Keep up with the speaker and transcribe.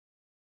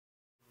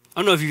I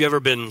don't know if you've ever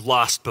been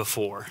lost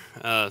before.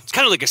 It's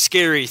kind of like a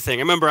scary thing.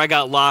 I remember I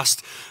got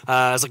lost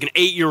as like an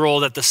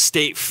 8-year-old at the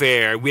state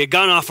fair. We had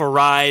gone off a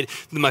ride.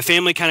 My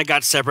family kind of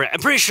got separate. I'm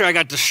pretty sure I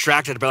got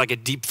distracted by like a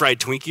deep fried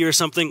Twinkie or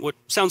something, which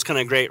sounds kind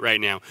of great right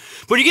now.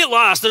 But when you get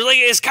lost,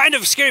 it's kind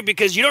of scary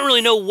because you don't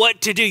really know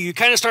what to do. You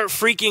kind of start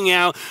freaking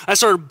out. I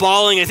started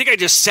bawling. I think I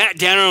just sat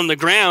down on the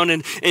ground,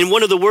 and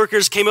one of the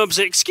workers came up and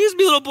said, "Excuse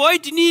me, little boy,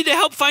 do you need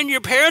help finding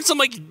your parents?" I'm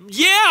like,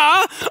 "Yeah,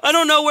 I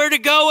don't know where to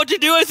go, what to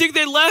do. I think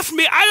they left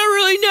me. I don't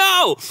really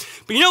know."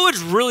 But you know what's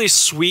really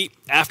sweet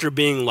after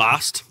being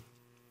lost?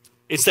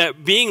 It's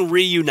that being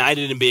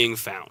reunited and being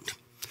found.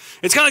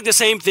 It's kind of like the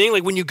same thing,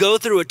 like when you go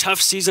through a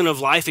tough season of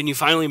life and you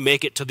finally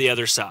make it to the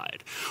other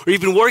side. Or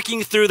you've been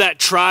working through that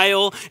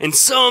trial and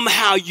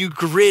somehow you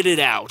grit it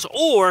out.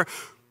 Or,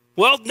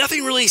 well,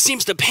 nothing really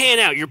seems to pan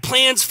out. Your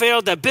plans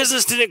failed, that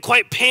business didn't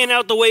quite pan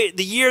out the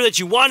year that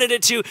you wanted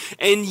it to,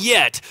 and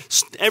yet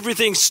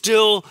everything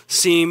still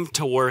seemed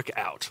to work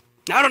out.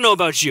 Now, I don't know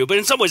about you, but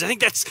in some ways, I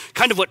think that's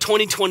kind of what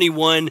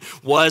 2021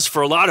 was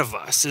for a lot of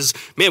us is,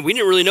 man, we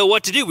didn't really know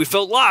what to do. We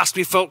felt lost.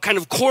 We felt kind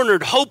of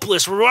cornered,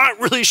 hopeless. We're not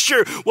really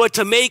sure what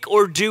to make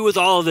or do with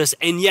all of this,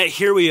 and yet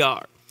here we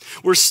are.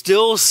 We're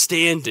still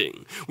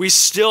standing. We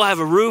still have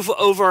a roof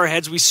over our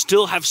heads. We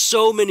still have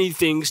so many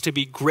things to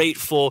be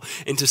grateful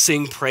and to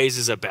sing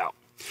praises about.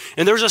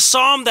 And there's a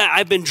psalm that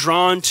I've been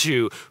drawn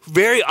to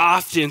very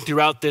often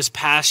throughout this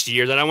past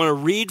year that I want to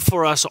read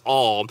for us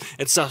all.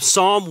 It's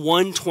Psalm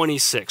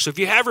 126. So if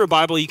you have your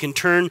Bible, you can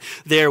turn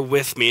there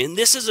with me. And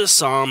this is a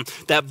psalm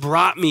that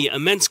brought me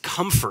immense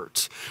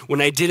comfort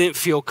when I didn't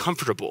feel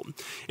comfortable.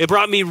 It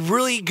brought me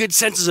really good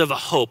senses of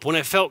hope when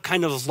I felt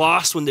kind of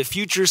lost, when the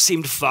future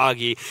seemed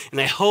foggy. And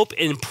I hope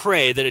and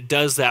pray that it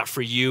does that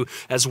for you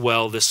as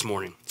well this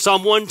morning.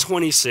 Psalm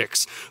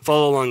 126,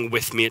 follow along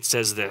with me. It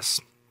says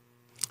this.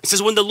 It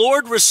says, "When the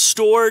Lord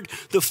restored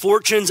the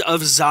fortunes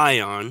of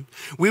Zion,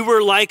 we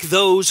were like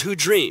those who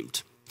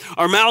dreamed.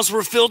 Our mouths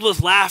were filled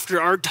with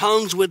laughter, our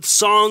tongues with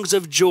songs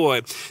of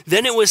joy.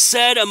 Then it was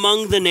said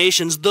among the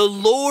nations, the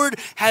Lord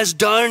has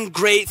done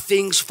great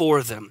things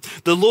for them.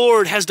 The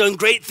Lord has done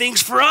great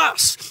things for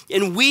us,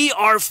 and we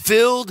are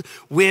filled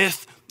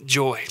with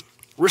joy.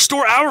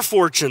 Restore our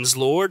fortunes,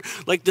 Lord,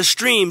 like the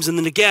streams in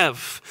the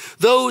Negev.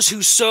 Those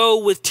who sow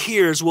with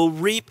tears will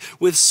reap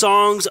with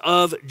songs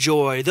of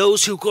joy.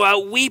 Those who go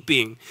out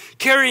weeping,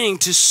 carrying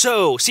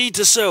seed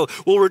to sow,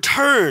 will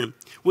return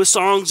with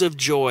songs of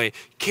joy,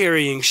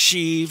 carrying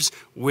sheaves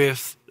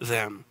with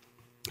them."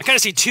 I kind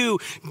of see two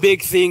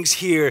big things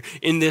here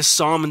in this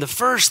psalm. And the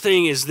first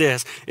thing is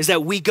this, is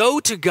that we go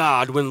to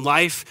God when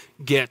life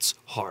gets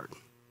hard.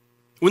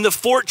 When the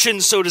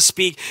fortunes, so to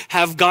speak,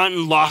 have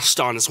gotten lost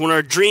on us, when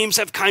our dreams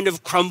have kind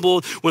of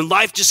crumbled, when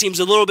life just seems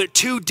a little bit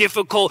too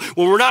difficult,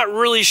 when we're not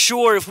really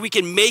sure if we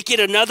can make it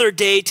another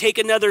day, take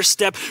another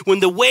step, when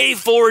the way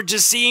forward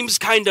just seems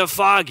kind of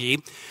foggy,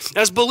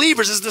 as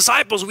believers, as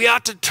disciples, we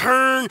ought to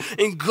turn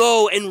and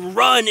go and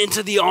run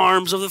into the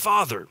arms of the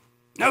Father.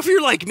 Now, if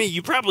you're like me,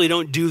 you probably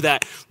don't do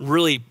that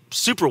really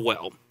super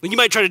well. You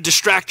might try to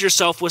distract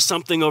yourself with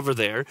something over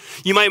there.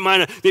 You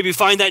might maybe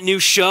find that new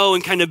show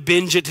and kind of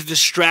binge it to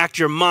distract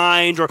your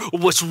mind or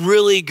what's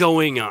really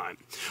going on.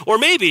 Or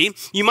maybe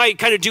you might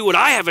kind of do what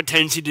I have a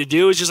tendency to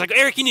do, is just like,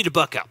 "Eric, you need to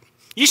buck up.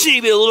 You should need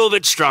to be a little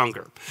bit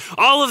stronger.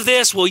 All of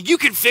this, well, you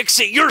can fix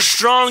it. You're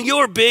strong,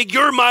 you're big,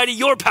 you're mighty,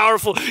 you're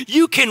powerful.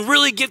 You can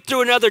really get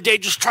through another day.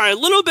 Just try a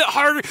little bit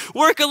harder,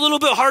 work a little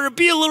bit harder,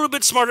 be a little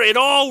bit smarter. It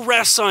all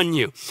rests on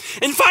you."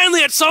 And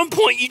finally, at some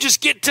point, you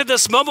just get to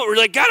this moment where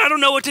you're like, "God, I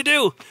don't know what to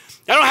do.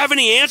 I don't have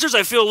any answers.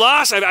 I feel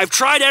lost. I've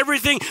tried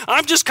everything.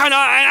 I'm just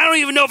I don't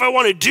even know if I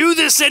want to do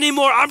this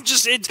anymore.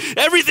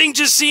 Everything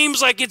just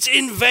seems like it's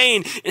in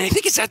vain." And I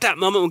think it's at that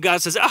moment when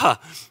God says,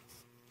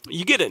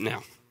 you get it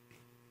now.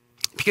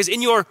 Because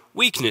in your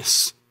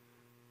weakness,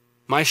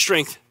 my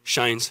strength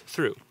shines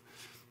through.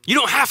 You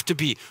don't have to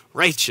be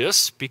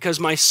righteous because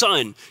my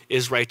Son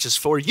is righteous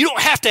for you. You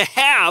don't have to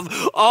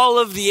have all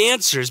of the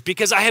answers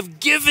because I have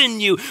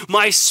given you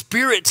my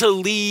Spirit to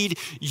lead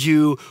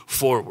you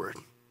forward.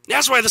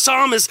 That's why the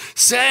psalmist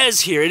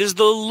says here, it is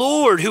the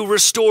Lord who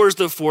restores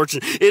the fortune.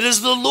 It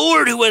is the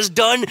Lord who has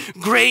done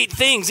great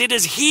things. It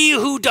is He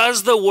who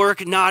does the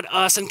work, not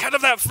us. And kind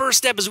of that first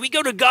step is we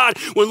go to God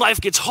when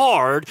life gets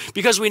hard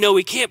because we know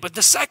we can't. But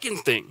the second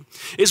thing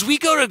is we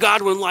go to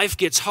God when life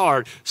gets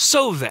hard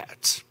so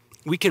that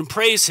we can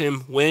praise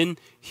Him when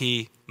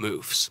He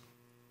moves.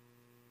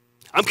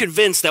 I'm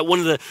convinced that one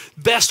of the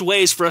best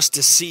ways for us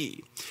to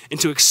see and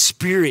to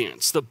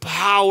experience the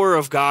power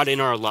of God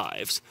in our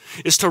lives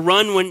is to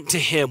run to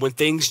Him when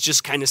things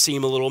just kind of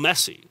seem a little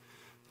messy,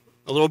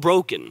 a little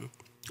broken,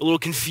 a little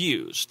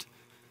confused.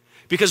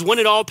 Because when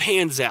it all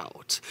pans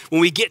out,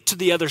 when we get to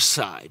the other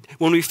side,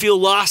 when we feel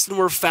lost and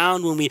we're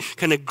found, when we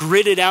kind of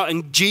grit it out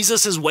and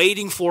Jesus is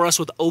waiting for us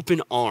with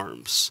open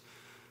arms,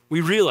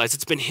 we realize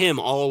it's been Him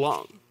all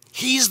along.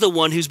 He's the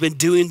one who's been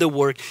doing the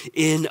work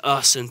in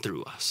us and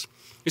through us.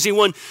 You see, in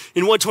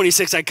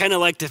 126, I kind of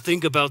like to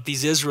think about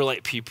these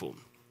Israelite people.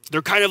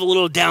 They're kind of a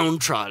little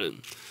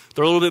downtrodden.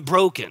 They're a little bit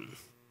broken.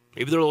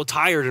 Maybe they're a little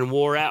tired and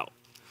wore out.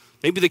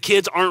 Maybe the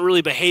kids aren't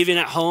really behaving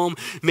at home.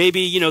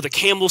 Maybe, the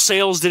Campbell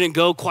sales didn't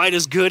go quite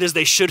as good as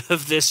they should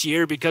have this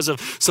year because of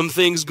some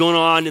things going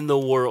on in the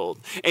world.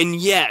 And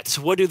yet,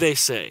 what do they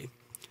say?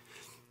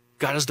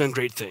 God has done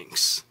great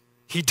things.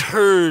 He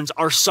turns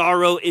our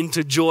sorrow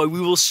into joy.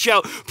 We will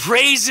shout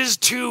praises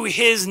to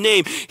his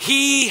name.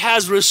 He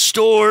has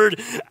restored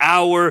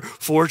our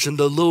fortune.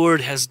 The Lord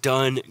has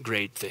done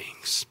great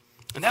things.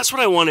 And that's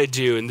what I want to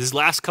do in these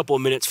last couple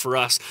of minutes for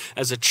us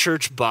as a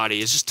church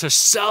body, is just to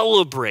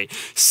celebrate,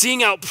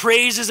 sing out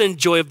praises and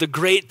joy of the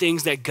great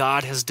things that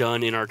God has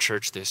done in our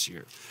church this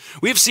year.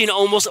 We've seen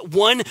almost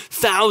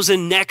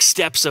 1,000 next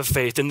steps of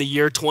faith in the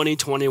year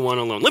 2021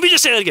 alone. Let me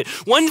just say that again.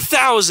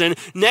 1,000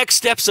 next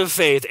steps of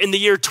faith in the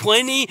year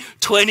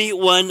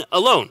 2021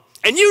 alone.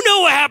 And you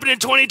know what happened in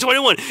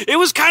 2021. It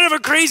was kind of a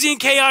crazy and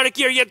chaotic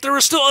year, yet there were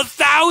still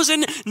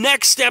 1,000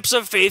 next steps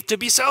of faith to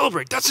be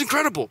celebrated. That's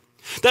incredible.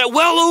 That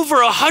well over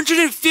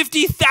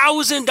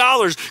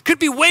 $150,000, could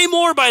be way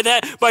more by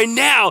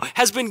now,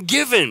 has been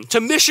given to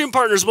mission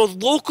partners both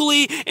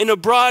locally and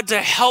abroad to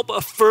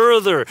help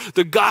further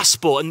the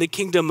gospel and the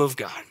kingdom of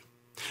God.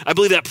 I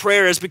believe that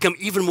prayer has become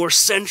even more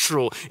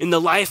central in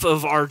the life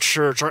of our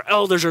church. Our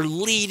elders are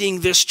leading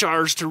this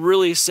charge to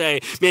really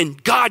say, man,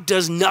 God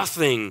does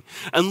nothing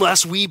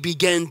unless we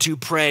begin to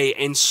pray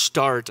and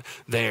start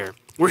there.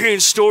 We're hearing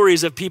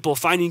stories of people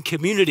finding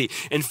community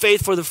and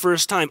faith for the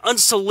first time,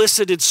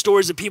 unsolicited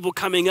stories of people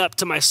coming up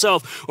to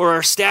myself or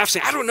our staff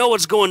saying, I don't know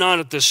what's going on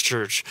at this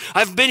church.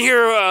 I've been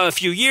here a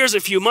few years, a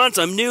few months,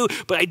 I'm new,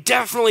 but I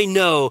definitely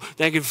know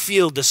that I can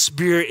feel the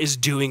Spirit is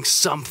doing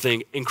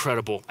something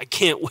incredible. I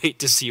can't wait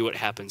to see what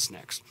happens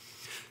next.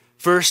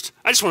 First,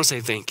 I just want to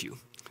say thank you.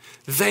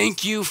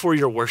 Thank you for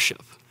your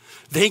worship.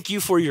 Thank you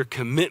for your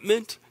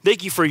commitment.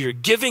 Thank you for your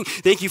giving.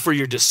 Thank you for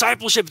your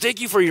discipleship.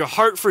 Thank you for your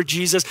heart for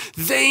Jesus.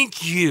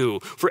 Thank you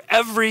for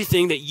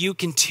everything that you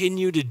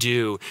continue to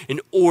do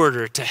in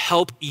order to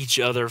help each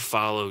other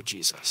follow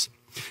Jesus.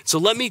 So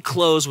let me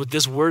close with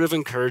this word of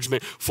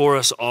encouragement for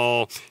us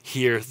all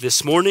here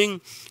this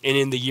morning and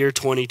in the year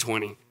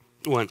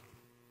 2021.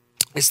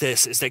 It's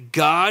this, it's that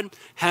God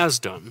has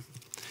done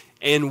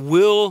and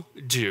will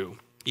do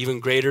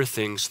even greater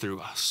things through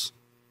us.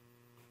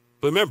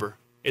 But remember,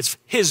 it's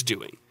his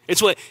doing.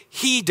 It's what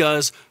he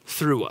does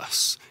through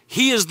us.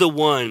 He is the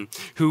one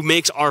who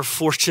makes our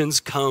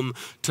fortunes come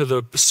to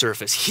the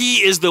surface.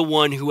 He is the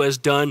one who has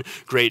done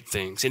great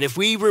things. And if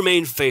we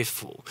remain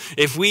faithful,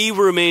 if we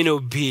remain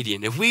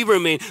obedient, if we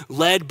remain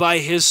led by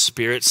his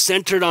Spirit,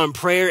 centered on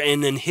prayer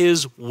and in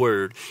his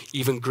word,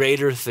 even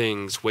greater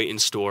things wait in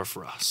store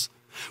for us.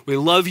 We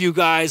love you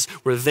guys.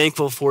 We're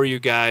thankful for you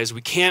guys.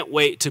 We can't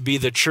wait to be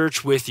the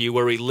church with you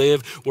where we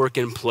live, work,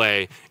 and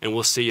play. And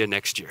we'll see you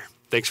next year.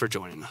 Thanks for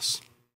joining us.